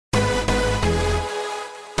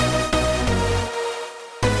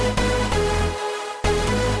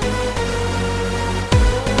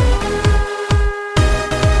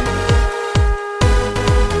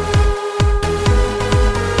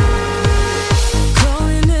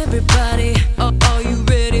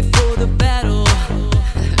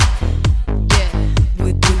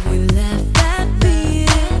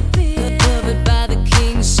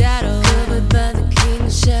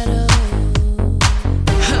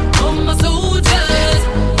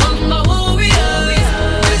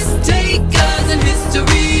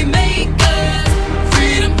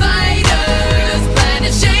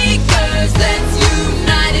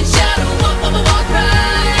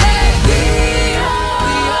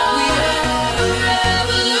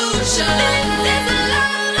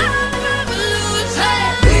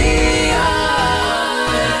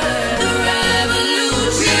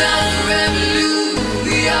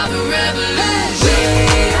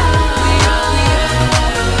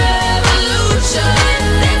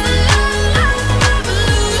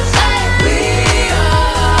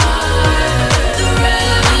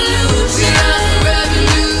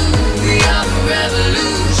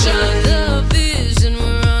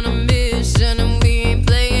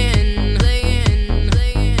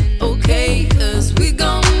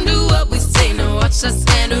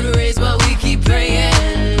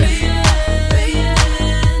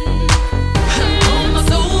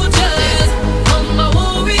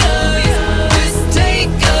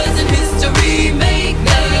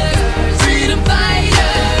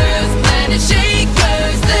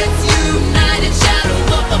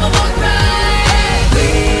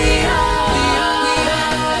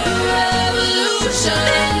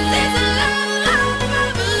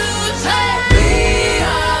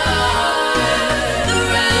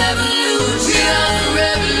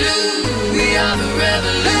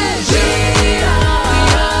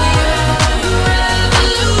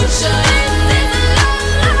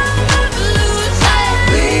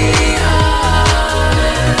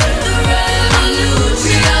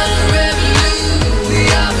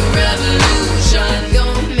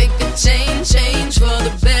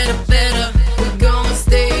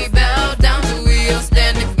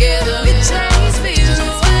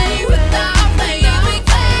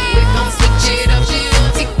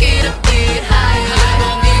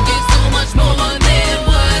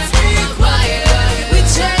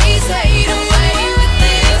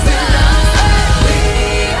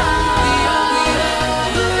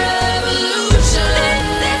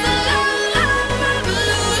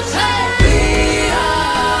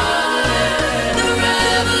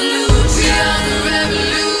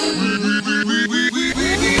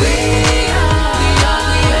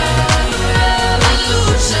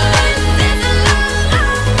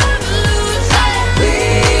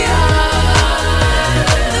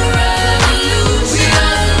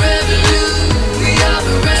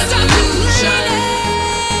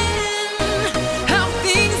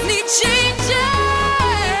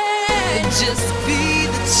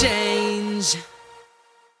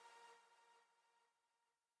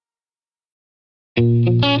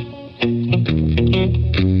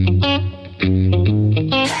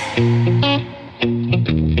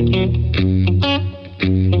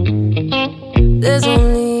There's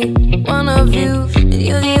only one of you, and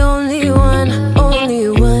you're the only one,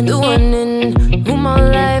 the one in whom my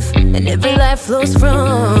life and every life flows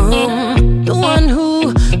from, the one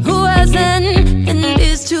who hasn't and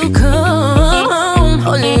is to come.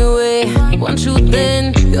 Only way, one truth,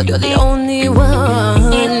 then you're the only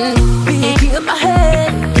one. Be king of my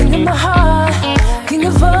head, king of my heart, king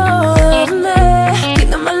of all of me,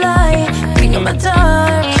 king of my light, king of my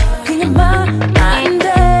dark, king of my night and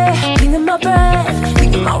day, king of my breath,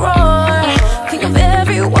 king of my roar, king of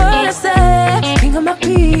every word I say, king of my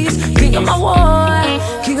peace, king of my war,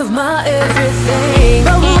 king of my everything.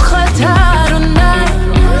 Baruch atah Adonai,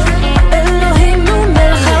 Eloheinu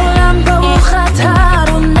melech haolam. Baruch atah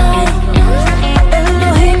Adonai,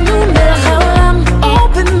 Eloheinu melech haolam.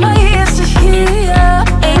 Open my ears to hear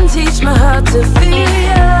and teach my heart to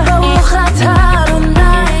fear. Baruch atah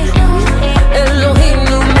Adonai,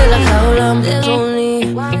 Eloheinu melech haolam. There's only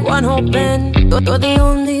one hope and you're the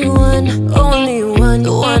only one,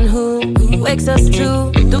 the one who wakes us to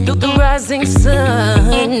the rising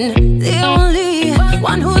sun, the only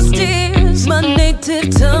one who steers my native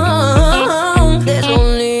tongue. There's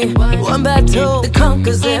only one battle that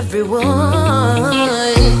conquers everyone.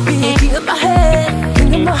 Be king of my head,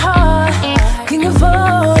 king of my heart, king of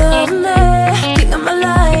all of me, king of my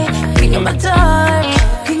light, king of my dark,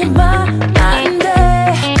 king of my night and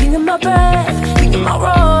day, king of my breath, king of my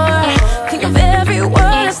roar, king of every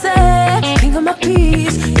word I say, king of my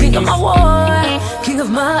peace, king of my war, king of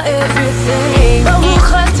my everything.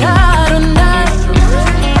 Baruch atah Adonai,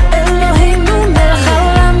 Eloheinu melech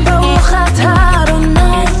haolam. Baruch atah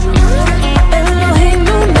Adonai,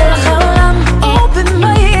 Eloheinu melech haolam. Open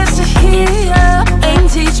my ears to hear and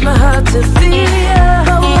teach my heart to fear.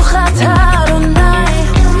 Baruch atah Adonai,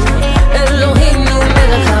 Eloheinu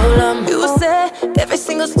melech haolam. You set every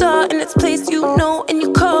single star in its place, you know, and you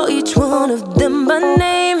call each one of them by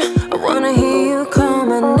name. I wanna hear you call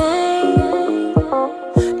my name.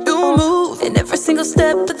 You move in every single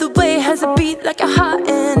step of the way, has a beat like a heart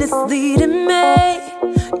and it's leading me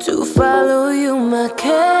to follow you, my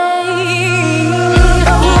king.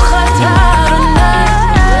 Baruch atah Adonai,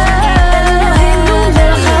 Eloheinu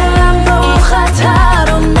melech haolam. Baruch atah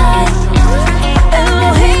Adonai,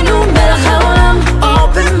 Eloheinu melech haolam.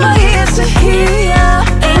 Open my ears to hear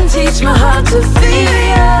and teach my heart to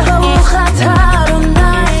fear. Baruch atah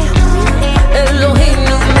Adonai,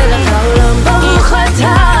 Eloheinu melech haolam. Baruch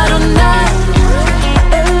atah Adonai,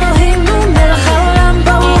 Eloheinu melech haolam.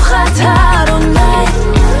 Baruch atah Adonai,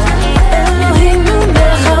 Eloheinu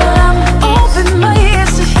melech haolam. Open my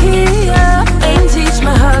ears to hear and teach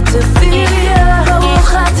my heart to fear.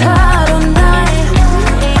 Baruch atah Adonai,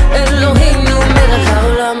 Eloheinu melech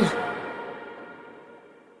haolam.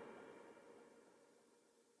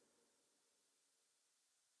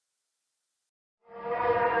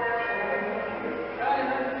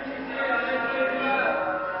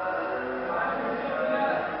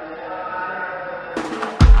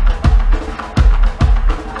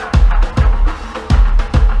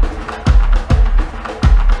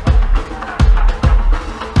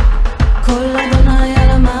 קול אדוני על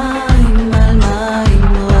המים, על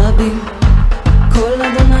מים רבים. קול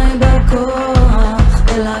אדוני בכוח,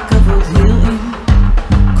 אל הכבוד יראים.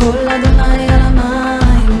 קול אדוני על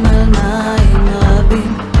המים, על מים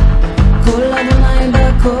רבים. קול אדוני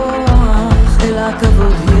בכוח, אל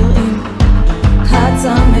הכבוד יראים.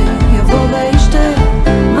 הצמא יבוא וישתה,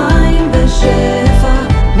 מים בשפע.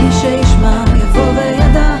 מי שישמע יבוא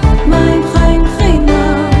וידע, מים חיים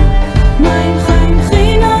חינם, מים חיים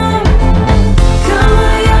חינם. כמה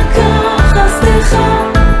יקר חסדך,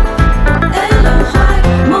 אלוהי,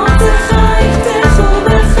 מותיך יפתחו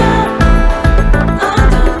בך.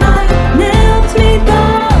 אדוני, נאות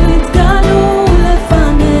מדבר התגלו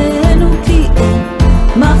לפנינו, כי אין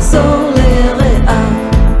מחסור לרעיו.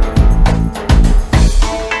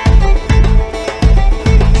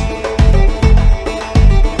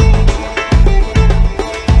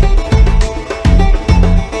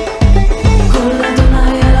 קול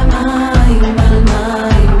אדוני על המים, על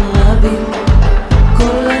מים רבים.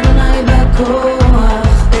 קול אדוני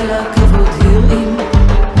בכוח, אל הכבוד יראים.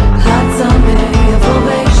 הצמא יבוא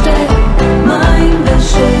וישתה, מים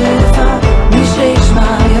בשפע. מי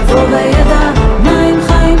שישמע יבוא וידע, מים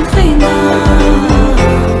חיים חינם.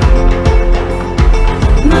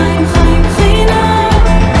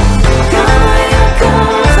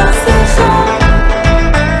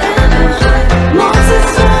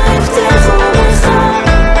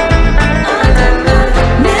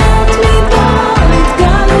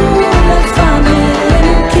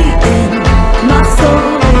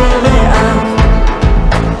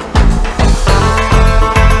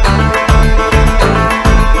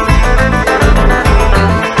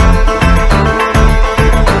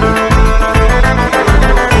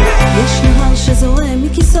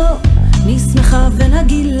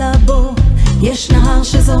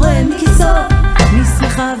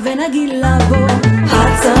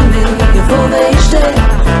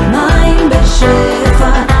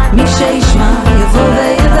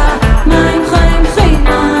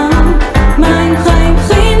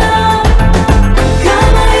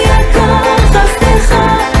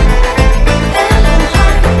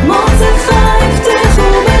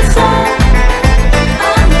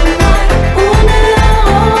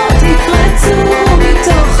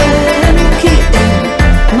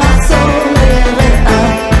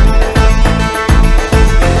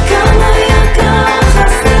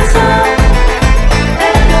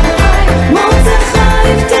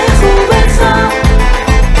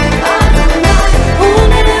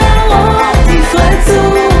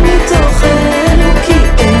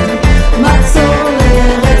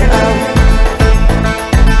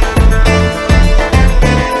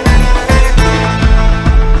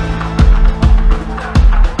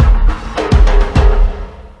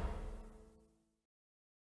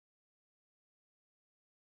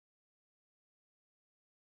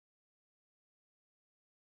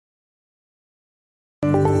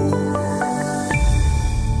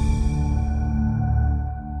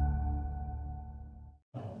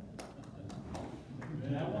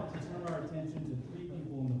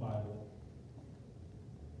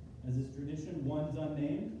 As this tradition, one's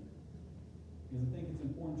unnamed, because I think it's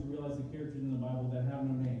important to realize the characters in the Bible that have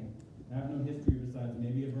no name, have no history besides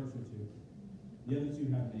maybe a verse or two. The other two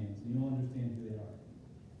have names, and you'll understand who they are.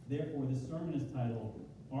 Therefore, this sermon is titled,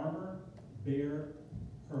 Armor Bear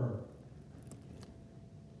Her.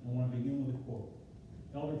 I want to begin with a quote.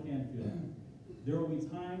 Elder Canfield, there will be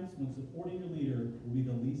times when supporting a leader will be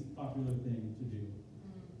the least popular thing to do.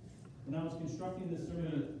 When I was constructing this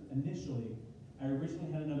sermon initially, I originally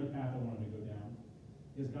had another path I wanted to go down.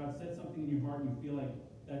 Because God said something in your heart and you feel like,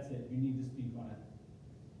 that's it, you need to speak on it.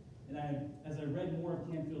 And as I read more of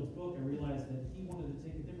Canfield's book, I realized that he wanted to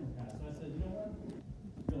take a different path. So I said, you know what? You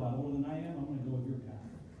feel a lot older than I am, I'm going to go with your path.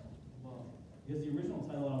 Because the original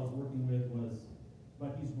title I was working with was,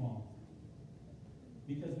 But He's Wrong.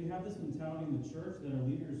 Because we have this mentality in the church that our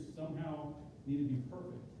leaders somehow need to be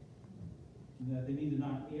perfect. That they need to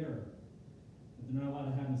not err. That they're not allowed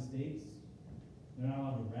to have mistakes. They're not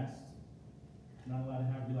allowed to rest. They're not allowed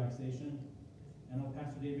to have relaxation. I know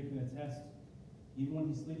Pastor David can attest, even when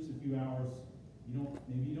he sleeps a few hours,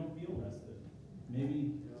 maybe you don't feel rested.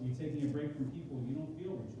 Maybe you're taking a break from people, you don't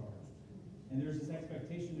feel recharged. And there's this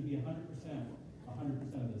expectation to be 100% of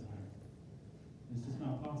the time. It's just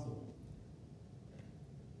not possible.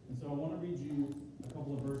 And so I want to read you a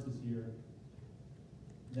couple of verses here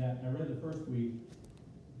that I read the first week,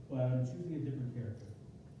 but I'm choosing a different character.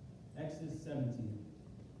 Exodus 17.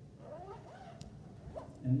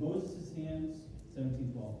 And Moses' hands,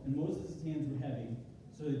 17:12. And Moses' hands were heavy,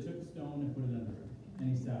 so they took a stone and put it under him, and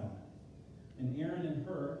he sat on it. And Aaron and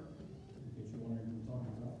Hur, in case you're wondering who I'm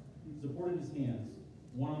talking about, supported his hands,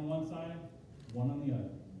 one on one side, one on the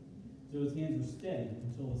other. So his hands were steady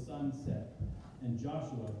until the sun set, and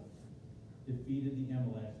Joshua defeated the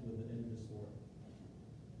Amalekites with the edge of the sword.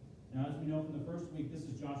 Now, as we know from the first week, this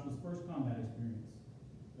is Joshua's first combat experience.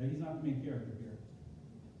 But he's not the main character here.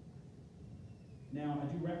 Now, I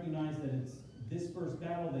do recognize that it's this first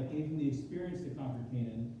battle that gave him the experience to conquer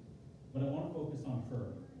Canaan, but I want to focus on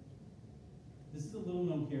Hur. This is a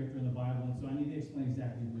little-known character in the Bible, and so I need to explain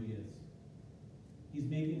exactly who he is. He's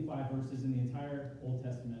maybe in 5 verses in the entire Old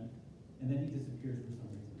Testament, and then he disappears for some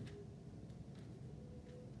reason.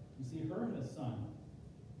 You see, Hur had a son,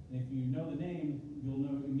 and if you know the name, you'll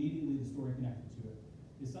know immediately the story connected to it.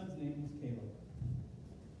 His son's name was Caleb.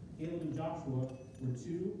 Caleb and Joshua were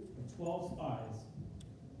 2 of 12 spies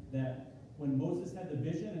that when Moses had the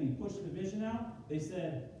vision and he pushed the vision out, they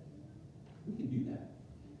said, we can do that.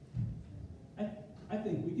 I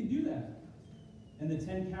think we can do that. And the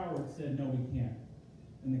 10 cowards said, no, we can't.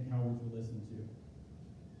 And the cowards were listened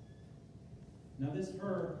to. Now this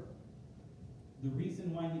Hur, the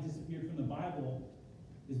reason why he disappeared from the Bible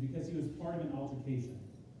is because he was part of an altercation.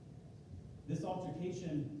 This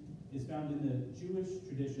altercation is found in the Jewish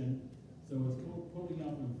tradition, so it's quoting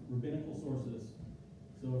off of rabbinical sources.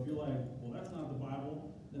 So if you're like, well, that's not the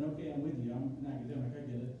Bible, then okay, I'm with you. I'm an academic, I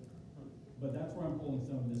get it. But that's where I'm pulling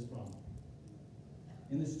some of this from.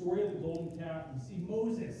 In the story of the golden calf, you see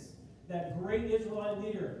Moses, that great Israelite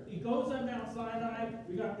leader. He goes up Mount Sinai.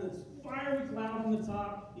 We got this fiery cloud on the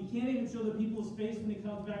top. He can't even show the people his face when he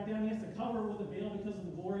comes back down. He has to cover it with a veil because of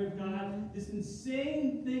the glory of God. This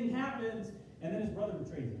insane thing happens, and then his brother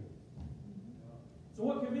betrays him. So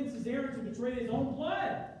what convinces Aaron to betray his own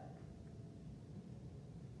blood?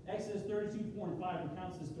 Exodus 32:4-5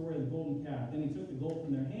 recounts the story of the golden calf. Then he took the gold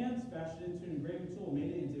from their hands, fashioned it into an engraving tool,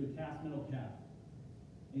 made it into a cast metal calf.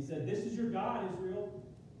 And he said, this is your God, Israel.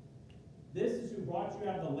 This is who brought you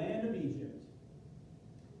out of the land of Egypt.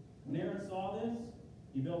 When Aaron saw this,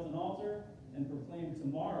 he built an altar and proclaimed,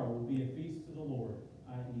 tomorrow will be a feast to the Lord,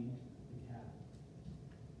 i.e. the calf.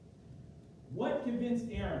 What convinced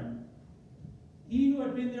Aaron? He who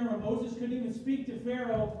had been there when Moses couldn't even speak to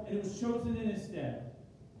Pharaoh, and it was chosen in his stead.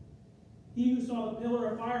 He who saw the pillar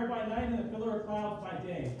of fire by night and the pillar of clouds by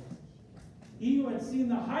day. He who had seen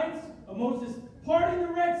the heights of Moses parting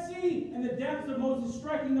the Red Sea and the depths of Moses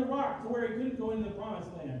striking the rock to where he couldn't go into the promised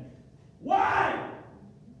land. Why?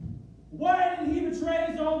 Why did he betray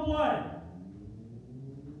his own blood?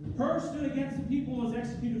 Hur stood against the people and was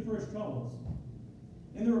executed for his troubles.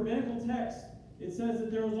 In the rabbinical text, it says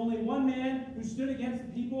that there was only one man who stood against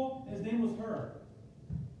the people, and his name was Hur.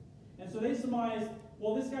 And so they surmised,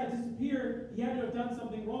 well, this guy disappeared. He had to have done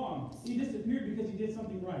something wrong. He disappeared because he did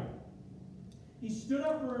something right. He stood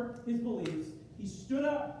up for his beliefs. He stood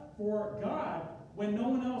up for God when no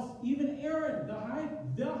one else, even Aaron, the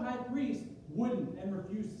high priest, wouldn't and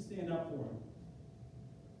refused to stand up for him.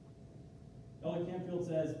 Elder Canfield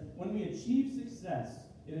says, when we achieve success,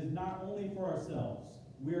 it is not only for ourselves.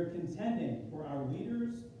 We are contending for our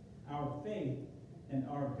leaders, our faith, and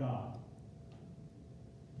our God.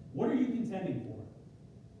 What are you contending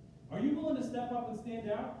for? Are you willing to step up and stand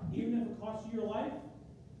out, even if it costs you your life?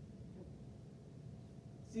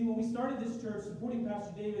 See, when we started this church, supporting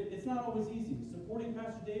Pastor David, it's not always easy. Supporting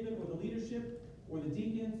Pastor David or the leadership or the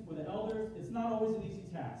deacons or the elders, it's not always an easy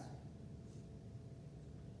task.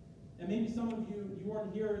 And maybe some of you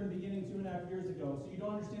weren't here in the beginning 2.5 years ago, so you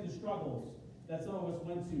don't understand the struggles that some of us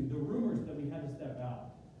went to, the rumors that we had to step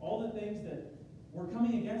out, all the things that were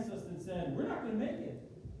coming against us that said, we're not going to make it.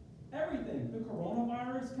 Everything. The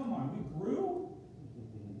coronavirus, come on, we grew.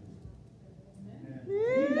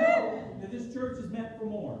 We know that this church is meant for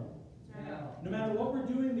more. No matter what we're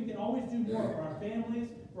doing, we can always do more for our families,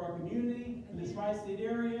 for our community, for the tri-state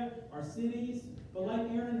area, our cities. But like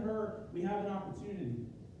Aaron and her, we have an opportunity.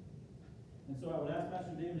 And so I would ask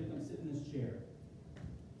Pastor David to come sit in this chair.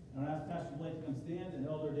 And I would ask Pastor Blake to come stand and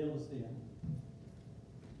Elder Dale to stand.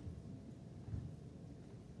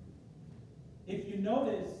 If you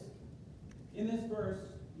notice, in this verse,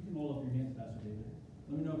 you can hold up your hands, Pastor David.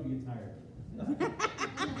 Let me know if you get tired.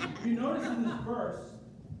 If you notice in this verse,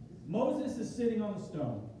 Moses is sitting on the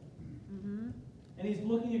stone. And he's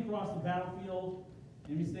looking across the battlefield,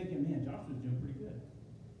 and he's thinking, man, Joshua's doing pretty good.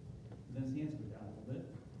 But then his hands go down a little bit.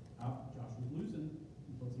 Joshua's losing.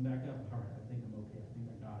 He puts them back up. All right, I think I'm okay. I think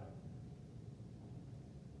I got it.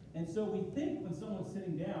 And so we think when someone's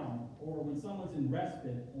sitting down, or when someone's in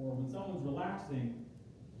respite, or when someone's relaxing,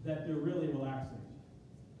 that they're really relaxing.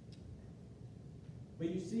 But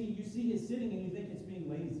you see his sitting and you think it's being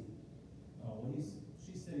lazy. Oh, well,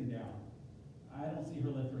 she's sitting down. I don't see her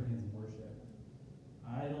lift her hands in worship.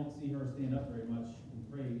 I don't see her stand up very much in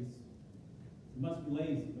praise. It must be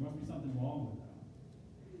lazy. There must be something wrong with them.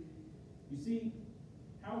 You see,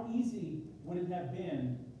 how easy would it have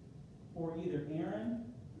been for either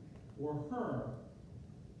Aaron or her,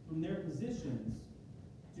 from their positions,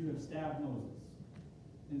 to have stabbed Moses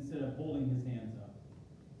instead of holding his hands up?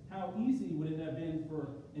 How easy would it have been for,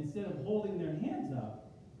 instead of holding their hands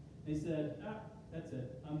up, they said, that's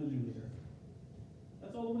it, I'm the new leader.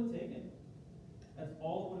 That's all it would have taken. That's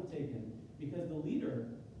all it would have taken. Because the leader,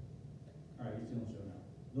 all right, you're still on the show now.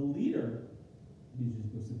 The leader, you need to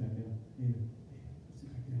just go sit back down. David, sit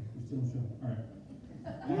back down. You're still on the show. All right.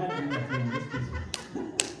 I had to do that to him just because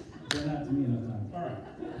they're not to me enough times. All right.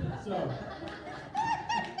 So,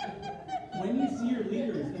 when you see your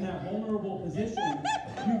leaders in that vulnerable position,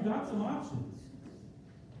 you've got some options.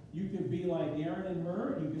 You could be like Aaron and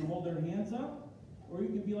her, and you can hold their hands up, or you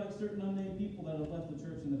could be like certain unnamed people that have left the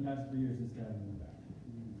church in the past 3 years and stabbed in the back.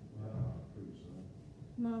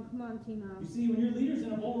 Come on, Timo. You see, when your leader's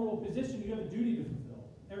in a vulnerable position, you have a duty to fulfill.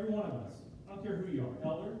 Every one of us. I don't care who you are.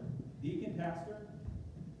 Elder, deacon, pastor,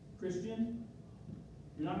 Christian.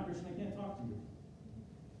 If you're not a Christian, I can't talk to you.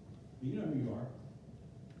 But you know who you are.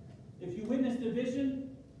 If you witness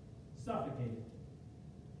division, suffocate it.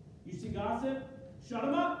 You see gossip, shut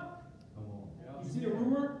them up. You see a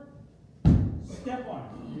rumor, step on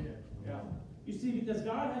it. You see, because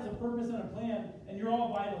God has a purpose and a plan, and you're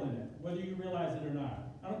all vital in it, whether you realize it or not.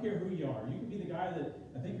 I don't care who you are. You could be the guy that,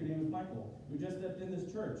 I think your name is Michael, who just stepped in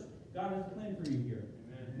this church. God has a plan for you here.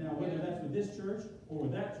 Now, whether that's with this church or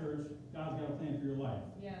with that church, God's got a plan for your life.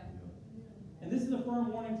 And this is a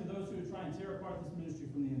firm warning to those who would try and tear apart this ministry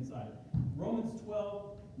from the inside. Romans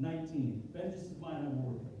 12:19. Vengeance is mine, I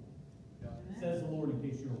will repay. Says the Lord, in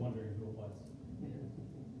case you were wondering who it was.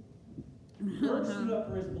 Aaron stood up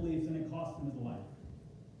for his beliefs, and it cost him his life.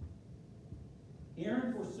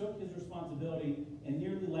 Aaron forsook his responsibility and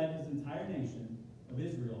nearly led his entire nation of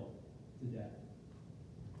Israel to death.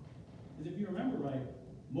 Because if you remember right,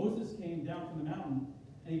 Moses came down from the mountain,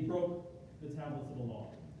 and he broke the tablets of the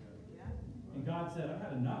law. And God said, I've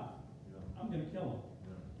had enough. I'm going to kill him.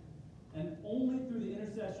 And only through the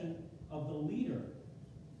intercession of the leader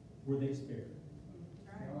were they spared.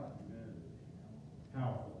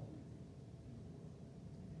 Powerful.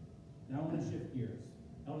 Now I want to shift gears.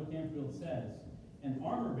 Elder Canfield says, an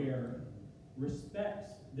armor bearer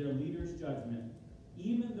respects their leader's judgment,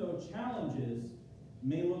 even though challenges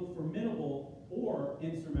may look formidable or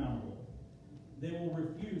insurmountable. They will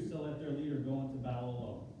refuse to let their leader go into battle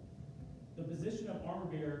alone. The position of armor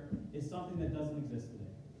bearer is something that doesn't exist today.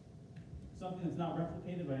 Something that's not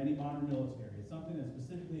replicated by any modern military. It's something that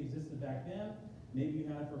specifically existed back then. Maybe you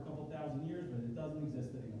had it for a couple thousand years, but it doesn't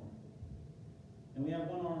exist anymore. And we have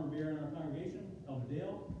one armor bearer in our congregation, Elder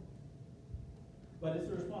Dale. But it's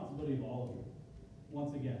the responsibility of all of you.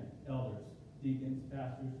 Once again, elders, deacons,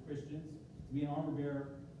 pastors, Christians, to be an armor bearer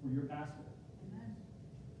for your pastor. Amen.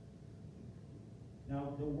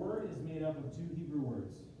 Now, the word is made up of two Hebrew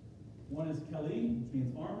words. One is keli, which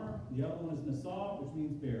means armor. The other one is nasah, which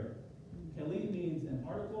means bearer. Keli means an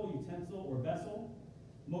article, utensil, or vessel.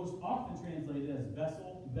 Most often translated as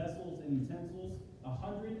vessel, vessels, and utensils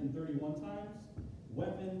 131 times.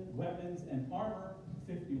 Weapon, weapons, and armor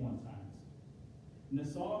 51 times.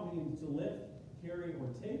 Nasah means to lift, carry, or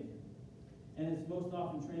take. And it's most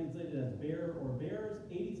often translated as bear or bears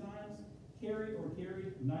 80 times. Carry or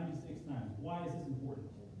carried 96 times. Why is this important?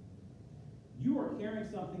 You are carrying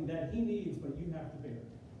something that he needs, but you have to bear.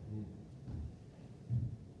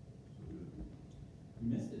 You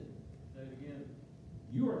missed it. Say it again.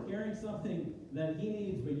 You are carrying something that he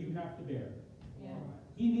needs, but you have to bear. Yeah.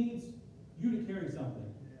 He needs you to carry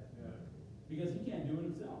something Yeah. because he can't do it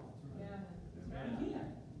himself. Yeah. He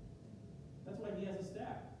can't. That's why he has a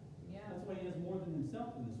staff. Yeah. That's why he has more than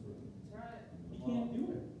himself in this room. That's right. He can't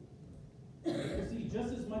do it. You see,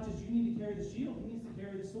 just as much as you need to carry the shield, he needs to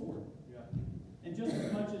carry the sword. Yeah. And just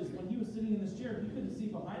as much as when he was sitting in this chair, he couldn't see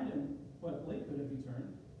behind him what Blake could if he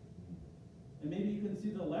turned. And maybe he couldn't see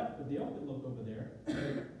to the left, but Dale could look over there.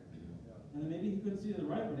 And then maybe he couldn't see to the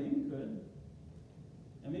right, but Amy could.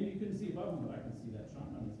 And maybe you couldn't see above him, but I can see that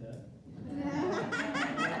shine on his head.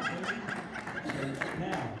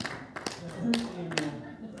 Now, 1 Samuel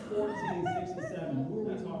 14:6-7. Who are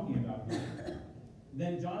we talking about here?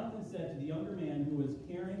 Then Jonathan said to the younger man who was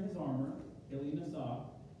carrying his armor, Keli Nasah,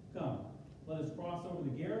 "Come, let us cross over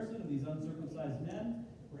the garrison of these uncircumcised men.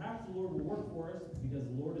 Perhaps the Lord will work for us, because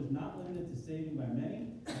the Lord is not limited to saving by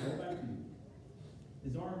many, but by few."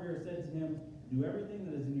 His armor bearer said to him, "Do everything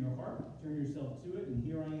that is in your heart, turn yourself to it, and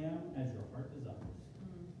here I am, as your heart desires."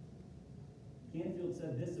 Canfield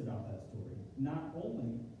said this about that story: not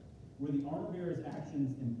only were the armor bearer's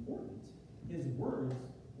actions important, his words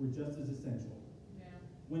were just as essential. Yeah.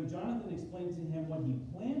 When Jonathan explained to him what he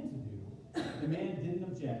planned to do, the man didn't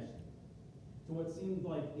object to what seemed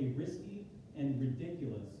like a risky and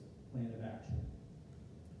ridiculous plan of action.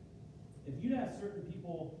 If you'd asked certain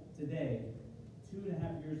people today,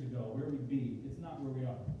 2.5 years ago, where we'd be, it's not where we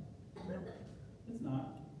are. It's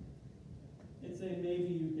not. It'd say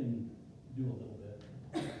maybe you can do a little bit.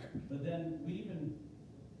 But then we even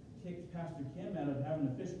kicked Pastor Kim out of having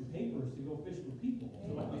to fish for papers to go fish for people.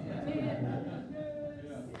 So I think that's pretty cool.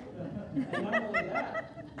 And not only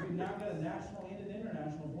that, we've now got a national and an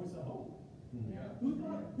international Voice of Hope. Yeah. Who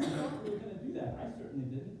thought we were going to do that? I certainly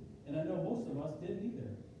didn't. And I know most of us didn't either.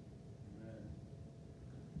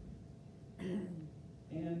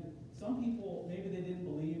 And some people, maybe they didn't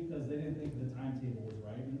believe because they didn't think the timetable was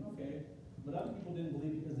right. And okay. But other people didn't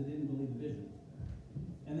believe because they didn't believe the vision.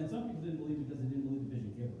 And then some people didn't believe because they didn't believe the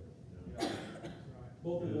vision giver. Yeah.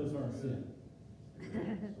 Both of those are a sin.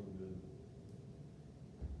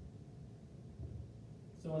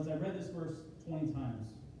 So as I read this verse 20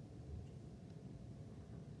 times,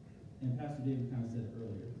 and Pastor David kind of said it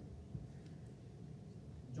earlier,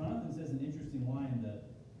 Jonathan says an interesting line that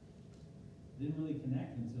didn't really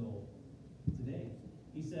connect until today.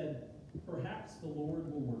 He said, "Perhaps the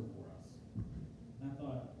Lord will work for us." And I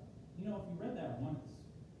thought, if you read that once,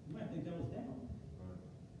 you might think that was down. Right.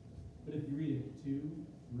 But if you read it 2,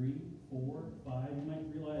 3, 4, 5, you might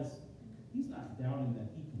realize he's not doubting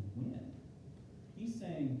that he can win. He's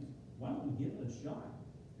saying, why don't we give it a shot?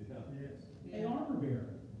 Yeah. Yes. Hey, armor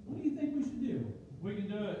bearer, what do you think we should do? We can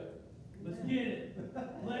do it. Let's get it.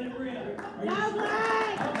 Let it rip. Are you sure?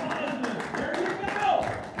 There you go!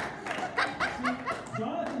 See,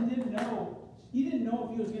 Jonathan didn't know. He didn't know if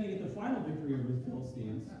he was going to get the final victory over the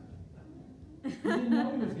Philistines. He didn't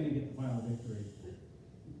know he was going to get the final victory.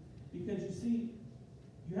 Because you see,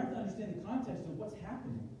 you have to understand the context of what's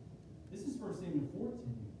happening. This is 1 Samuel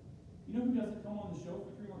 14. You know who doesn't come on the show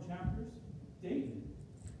for 3 more chapters? David.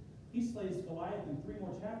 He slays Goliath in 3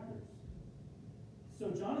 more chapters. So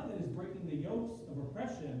Jonathan is breaking the yokes of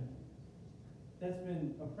oppression that's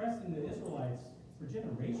been oppressing the Israelites for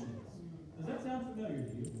generations. Does that sound familiar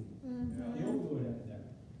to you? The opioid epidemic,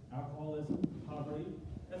 alcoholism, poverty.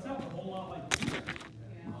 That sounds a whole lot like fear.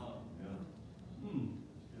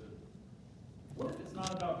 What if it's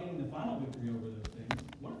not about getting the final victory over those things?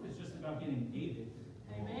 What if it's just about getting a victory?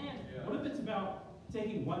 Amen. What if it's about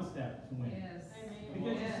taking one step to win? Yes. Amen.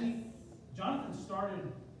 Because you see, Jonathan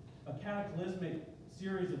started a cataclysmic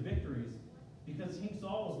series of victories because King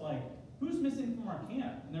Saul was like, "Who's missing from our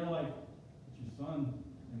camp?" And they're like, "It's your son."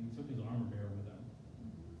 And he took his armor bearer with him.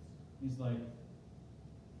 He's like,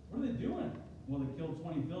 "What are they doing?" "Well, they killed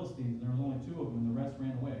 20 Philistines, and there was only 2 of them, and the rest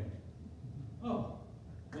ran away." "Oh,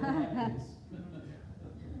 well, in that case."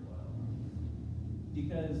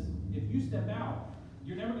 Because if you step out,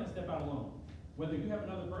 you're never going to step out alone. Whether you have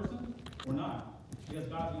another person or not, because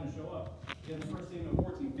God's going to show up. In 1 Samuel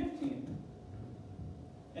 14:15,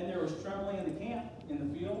 and there was trembling in the camp, in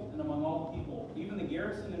the field, and among all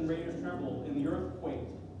garrison and raiders trembled, and the earth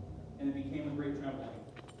quaked, and it became a great trembling.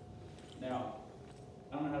 Now,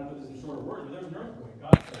 I don't know how to put this in shorter words, but there was an earthquake.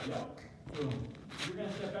 God said, yep, boom. You're going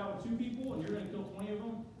to step out with 2 people, and you're going to kill 20 of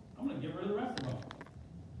them. I'm going to get rid of the rest of them.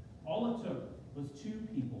 All it took was 2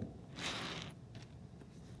 people.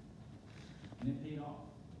 And it paid off.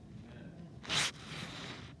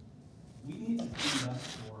 We need to stand up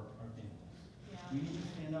for our families. We need to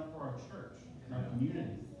stand up for our church and our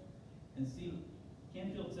community. And see,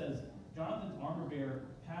 Canfield says, Jonathan's armor bearer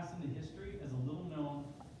passed into history as a little known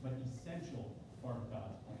but essential part of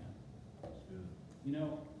God's plan. You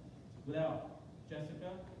know, without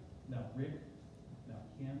Jessica, without Rick, without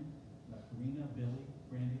Kim, without Karina, Billy,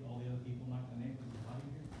 Brandy, all the other people, not going to name because a lot of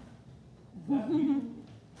you here. Without you,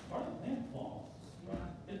 part of the plan falls.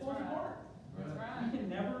 It falls apart. That's right. You can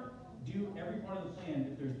never do every part of the plan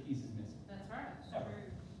if there's pieces missing. That's right. Ever.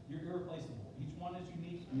 You're irreplaceable. Each one is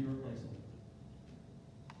unique and irreplaceable.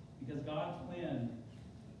 Because God's plan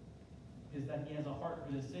is that He has a heart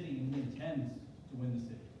for this city and He intends to win the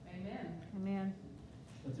city. Amen. Amen.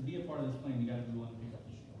 But to be a part of this plan, you got to be willing to pick up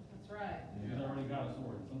the shield. That's right. Because I already got a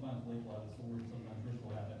sword. Sometimes Blake will have a sword, sometimes Rich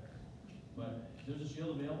will have it. But if there's a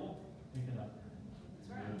shield available, pick it up. That's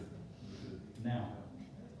right. Now,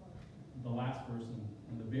 the last person,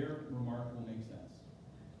 and the bare remark will make sense.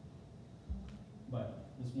 But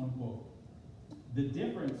this one quote. The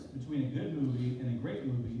difference between a good movie and a great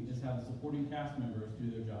movie is how the supporting cast members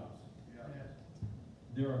do their jobs.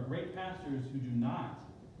 There are great pastors who do not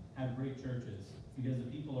have great churches because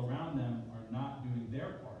the people around them are not doing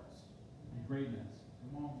their parts of greatness.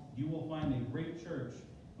 You will find a great church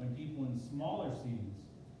when people in smaller settings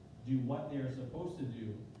do what they are supposed to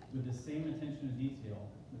do with the same attention to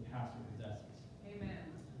detail the pastor possesses. Amen.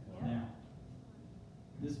 Now,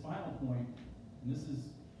 this final point, and this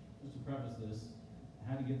is, just to preface this, I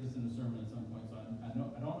had to get this in a sermon at some point, so I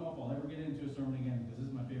don't know if I'll ever get into a sermon again, because this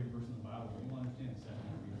is my favorite verse in the Bible, but you'll understand in a second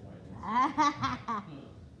when I read it why it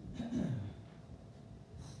is.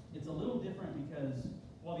 It's a little different because,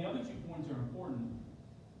 while the other 2 points are important,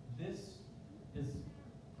 this is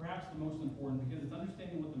perhaps the most important because it's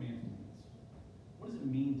understanding what the mantle means. What does it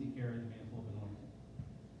mean to carry the mantle of anointing?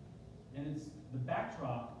 And it's the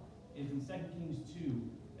backdrop is in 2 Kings 2.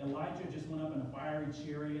 Elijah just went up in a fiery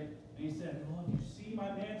chariot, and he said, well, if you see my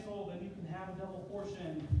mantle, then you can have a double portion.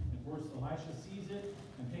 And of course, Elisha sees it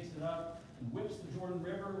and picks it up and whips the Jordan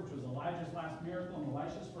River, which was Elijah's last miracle and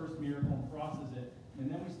Elisha's first miracle, and crosses it. And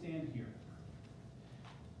then we stand here.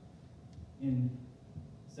 In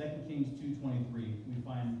 2 Kings 2:23, we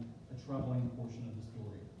find a troubling portion of the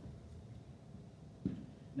story.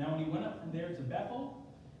 Now, when he went up from there to Bethel,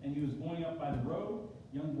 and he was going up by the road,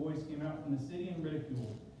 young boys came out from the city and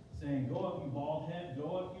ridiculed, saying, go up, you bald head,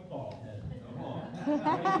 go up, you bald head. Come on.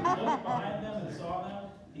 When he looked behind them and saw them,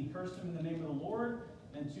 he cursed them in the name of the Lord,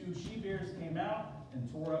 and 2 she-bears came out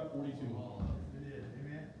and tore up 42.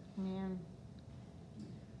 Amen.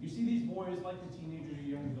 You see these boys, like the teenagers or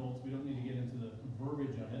young adults, we don't need to get into the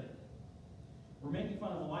verbiage of it. We're making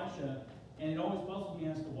fun of Elisha, and it always puzzles me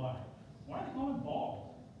as to why. Why do they call him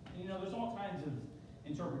bald? And, there's all kinds of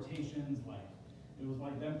interpretations, like it was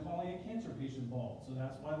like them calling a cancer patient bald, so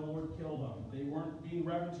that's why the Lord killed them. They weren't being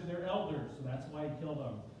reverent to their elders, so that's why He killed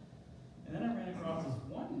them. And then I ran across this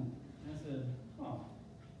one, and I said, oh,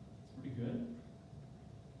 that's pretty good.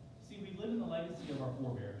 See, we live in the legacy of our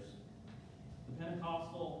forebears. The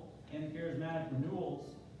Pentecostal and the charismatic renewals,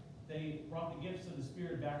 they brought the gifts of the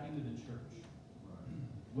Spirit back into the church.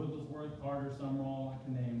 Wigglesworth, Carter, Summerall, I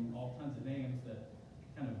can name all kinds of names that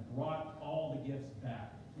kind of brought all the gifts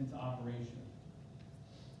back into operation.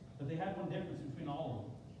 But they had one difference between all of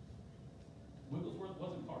them. Wigglesworth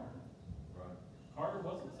wasn't Carter. Right. Carter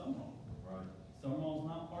wasn't Summerall. Right. Summerall's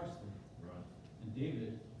not Parsley. Right. And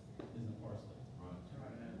David isn't Parsley. Right.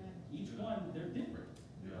 Each one, they're different.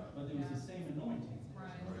 Yeah. But it was the same anointing.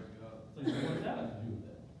 Right. It's like, what does that have to do with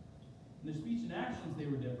it? In their speech and actions, they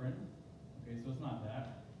were different. Okay, so it's not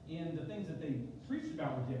that. And the things that they preached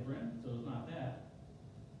about were different, so it's not that.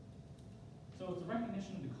 So it's a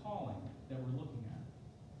recognition of the calling that we're looking at.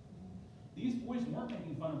 These boys weren't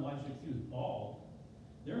making fun of Elisha because he was bald.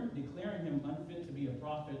 They're declaring him unfit to be a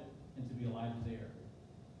prophet and to be Elijah's heir.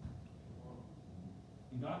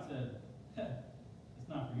 And God said, it's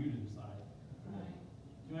not for you to decide. Right.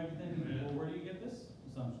 You might be thinking, well, where do you get this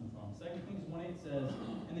assumption from? 2 Kings 1:8 says,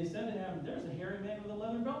 and they said to him, there's a hairy man with a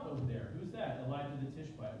leather belt over there. Who's that? Elijah the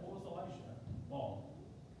Tishbite. What was Elisha? Bald.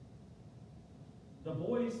 The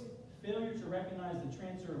boys' failure to recognize the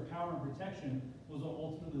transfer of power and protection was what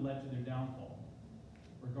ultimately led to their downfall,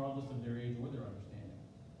 regardless of their age or their understanding.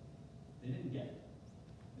 They didn't get it.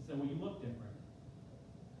 They said, well, you look different.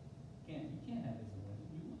 can't have his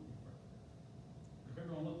anointing. You look different. If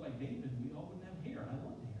everyone looked like David, we all wouldn't have hair. I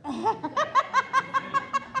love hair.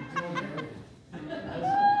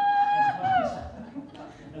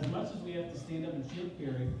 As much as we have to stand up and shield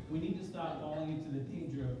carry, we need to stop falling into the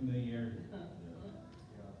danger of familiarity.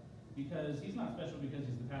 Because he's not special because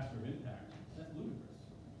he's the pastor of Impact. That's ludicrous.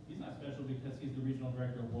 He's not special because he's the regional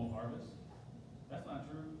director of World Harvest. That's not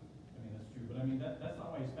true. I mean, that's true, but I mean, that's not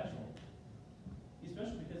why he's special. He's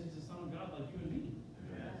special because he's the son of God like you and me.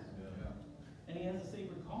 And he has a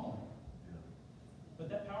sacred calling. But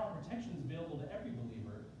that power of protection is available to every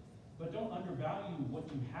believer. But don't undervalue what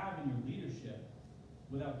you have in your leadership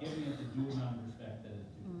without giving it the due amount of respect that is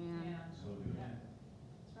due. Yeah. So good. That's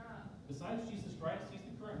right. Besides Jesus Christ, he's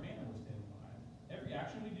the current man that we're standing behind. Every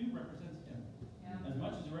action we do represents him. Yeah. As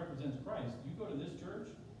much as it represents Christ, you go to this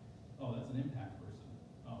church, oh, that's an Impact person.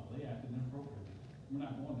 Oh, they acted inappropriately. We're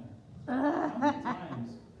not going there. How many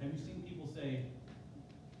times have you seen people say,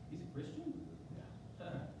 he's a Christian?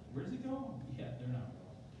 Where does he go? Yeah, they're not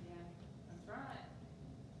going. Yeah. That's right.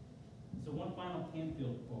 So one final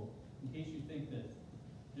Canfield quote, in case you think that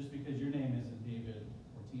just because your name isn't David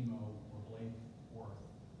or Timo or Blake or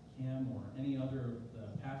Kim or any other of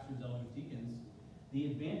the pastors, elders, deacons,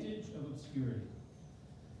 the advantage of obscurity.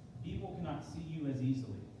 People cannot see you as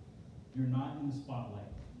easily. You're not in the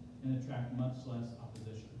spotlight and attract much less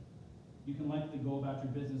opposition. You can likely go about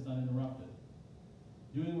your business uninterrupted,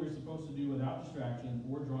 doing what you're supposed to do without distraction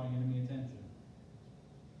or drawing enemy attention.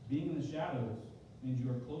 Being in the shadows means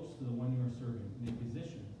you are close to the one you are serving. In a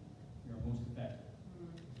position, you are most effective.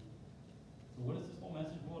 So what does this whole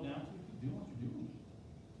message boil down to? Keep doing what you're doing.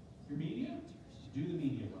 Your media, do the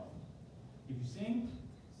media well. If you sing,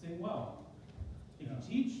 sing well. If you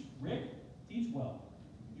teach, Rick, teach well.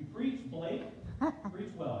 If you preach, Blake,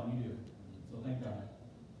 preach well, and you do. So thank God.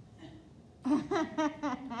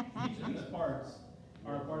 Each of these parts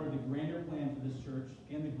are a part of the grander plan for this church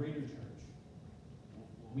and the greater church.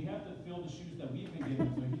 We have to fill the shoes that we've been given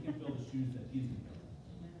so he can fill the shoes that he's been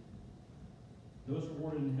given. Those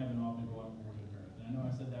rewarded in heaven often go unrewarded in earth. And I know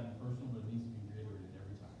I said that in personal, but it needs to be reiterated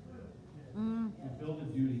every time. Fulfill the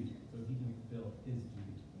duty so he can fulfill his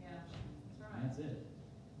duty. Yeah. That's right. And that's it.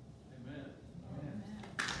 Amen.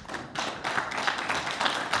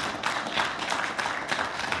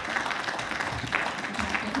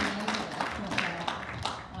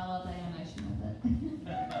 I love the animation of it.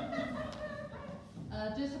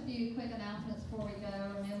 Just a few quick announcements before we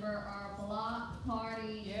go. Remember our block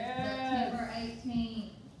party, Yes. September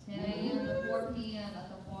 18th, 10 a.m. to 4 p.m. at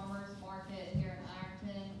the Farmers Market here in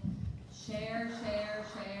Ironton. Share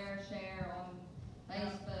on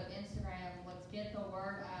Facebook, Instagram. Let's get the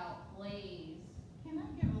word out, please. Can I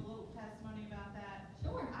give a little testimony about that?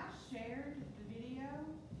 Sure. I shared the video,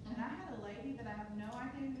 and I had a lady that I have no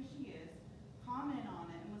idea who she is comment on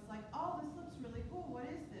it and was like, "Oh, this looks really cool. What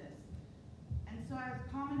is this?" And so I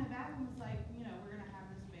commented back and was like, "You know, we're gonna have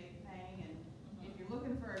this big thing, and if you're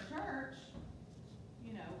looking for a church,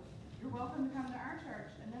 you know, you're welcome to come to our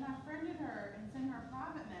church." And then I friended her and sent her a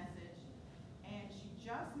private message, and she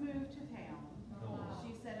just moved to town.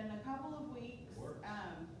 She said in a couple of weeks,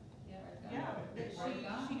 yeah, that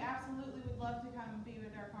she absolutely would love to come and be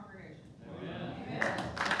with our congregation.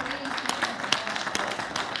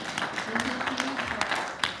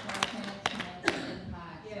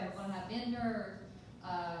 We're gonna have vendors,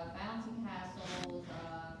 bouncy castles,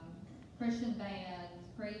 Christian bands,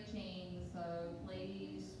 preaching, so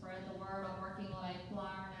please spread the word. I'm working on a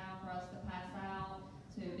flyer now for us to pass out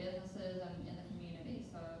to businesses and in the community,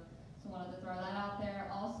 so wanted to throw that out there.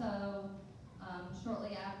 Also,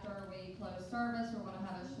 shortly after we close service, we're gonna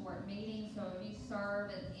have a short meeting, so if you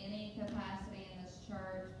serve in any capacity in this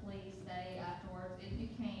church, please stay afterwards if you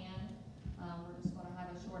can. We're just gonna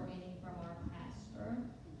have a short meeting from our pastor.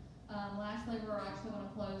 Lastly, we're actually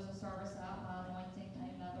gonna close the service out by anointing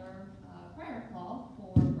another prayer cloth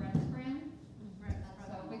for Brent's friend.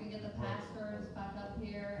 So if we can get the pastors back up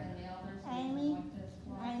here and the elders. Amy? anoint this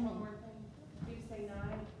cloth. Amy. One more thing, Tuesday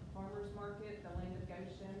night, Farmers Market, the Land of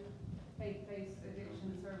Goshen, faith-based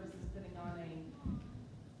addiction services putting on a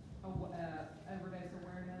overdose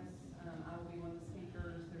awareness. I will be one of the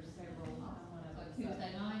speakers, there's several, I'm one of So them.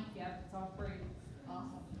 Tuesday night, Yep, it's all free.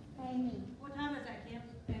 awesome. Amy, What time is that, Kim?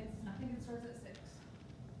 I think it starts at 6.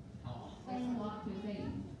 6 o'clock Tuesday.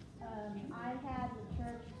 I had the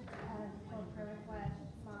church, for prayer request,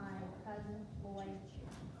 my cousin's boy,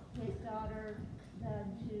 his daughter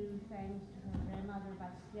done 2 things to her grandmother by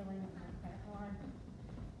stealing her credit card.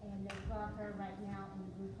 And they've got her right now in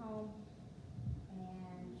the group home.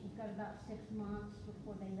 And she's got about 6 months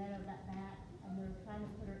before they let her back. And they're trying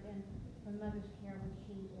to put her in her mother's care when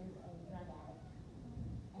she is a drug addict.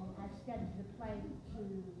 accepted the place to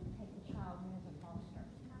take the child in as a foster.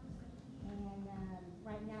 And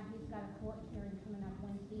right now, he's got a court hearing coming up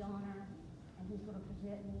Wednesday on her, and he's going to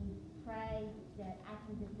present me. Pray that I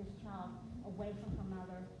can get this child away from her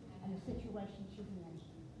mother and the situation she's in.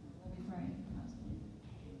 We'll be praying.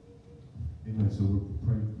 Amen. So we're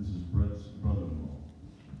praying. This is Brett's brother-in-law.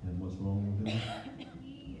 And what's wrong with him?